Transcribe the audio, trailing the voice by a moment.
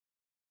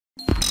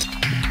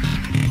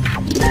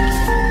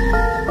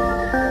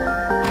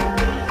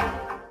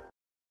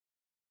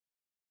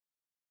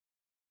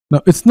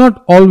Now, it's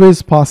not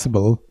always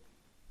possible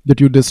that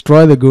you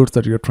destroy the goods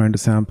that you're trying to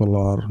sample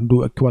or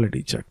do a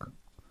quality check.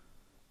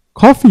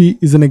 Coffee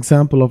is an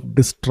example of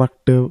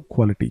destructive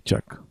quality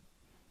check.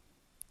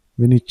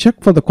 When you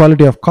check for the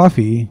quality of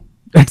coffee,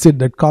 that's it,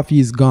 that coffee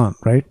is gone,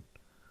 right?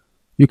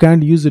 You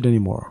can't use it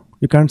anymore.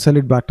 You can't sell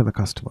it back to the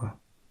customer.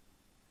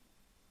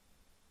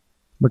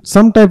 But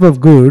some type of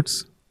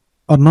goods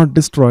are not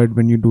destroyed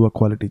when you do a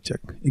quality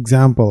check.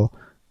 Example,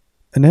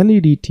 an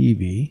LED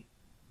TV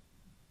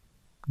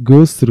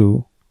goes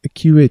through a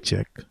QA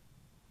check,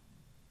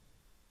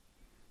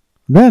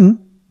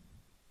 then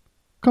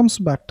comes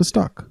back to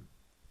stock.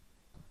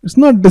 It's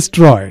not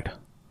destroyed,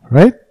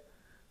 right?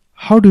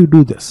 How do you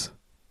do this?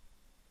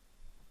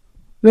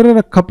 There are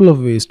a couple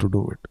of ways to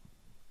do it.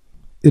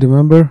 You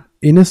remember,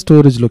 in a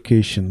storage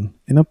location,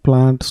 in a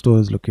plant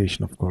storage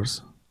location, of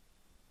course,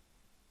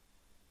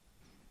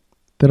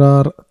 there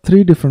are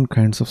 3 different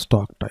kinds of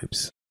stock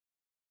types: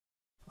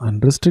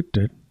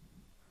 unrestricted,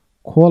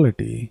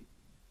 quality,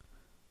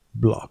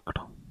 blocked.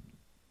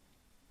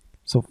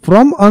 So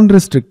from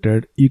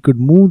unrestricted, you could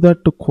move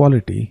that to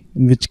quality,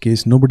 in which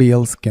case nobody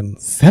else can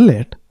sell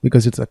it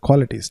because it's a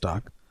quality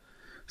stock.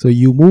 So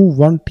you move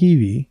one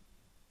TV,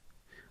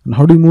 and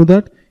how do you move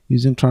that?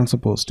 Using transfer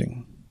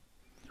posting.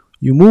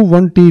 You move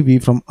one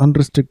TV from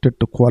unrestricted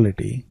to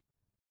quality,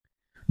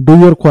 do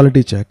your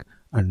quality check,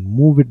 and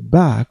move it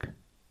back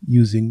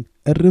using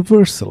a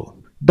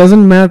reversal.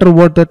 Doesn't matter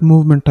what that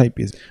movement type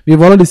is.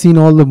 We've already seen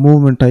all the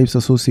movement types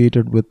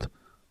associated with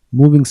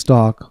moving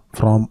stock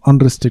from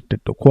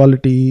unrestricted to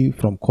quality,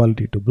 from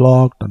quality to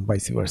blocked, and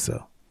vice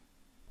versa.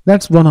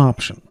 That's one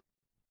option.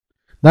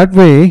 That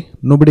way,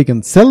 nobody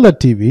can sell that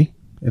TV,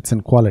 it's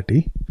in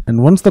quality,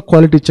 and once the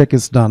quality check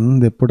is done,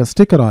 they put a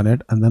sticker on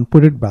it and then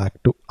put it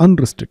back to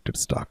unrestricted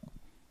stock.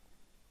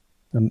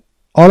 And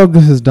all of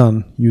this is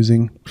done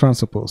using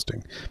transfer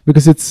posting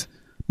because it's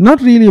not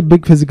really a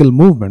big physical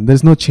movement.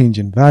 There's no change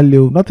in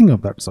value, nothing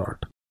of that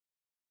sort.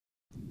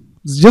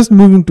 It's just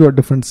moving to a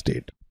different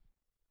state.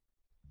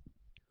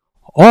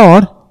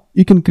 Or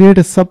you can create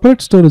a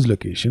separate storage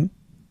location,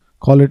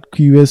 call it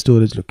QA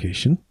storage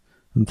location,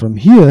 and from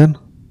here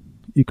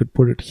you could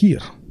put it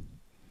here,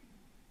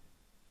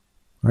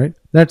 right?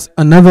 That's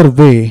another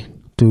way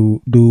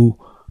to do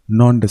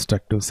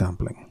non-destructive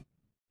sampling.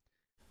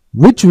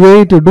 Which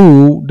way to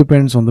do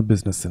depends on the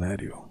business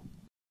scenario.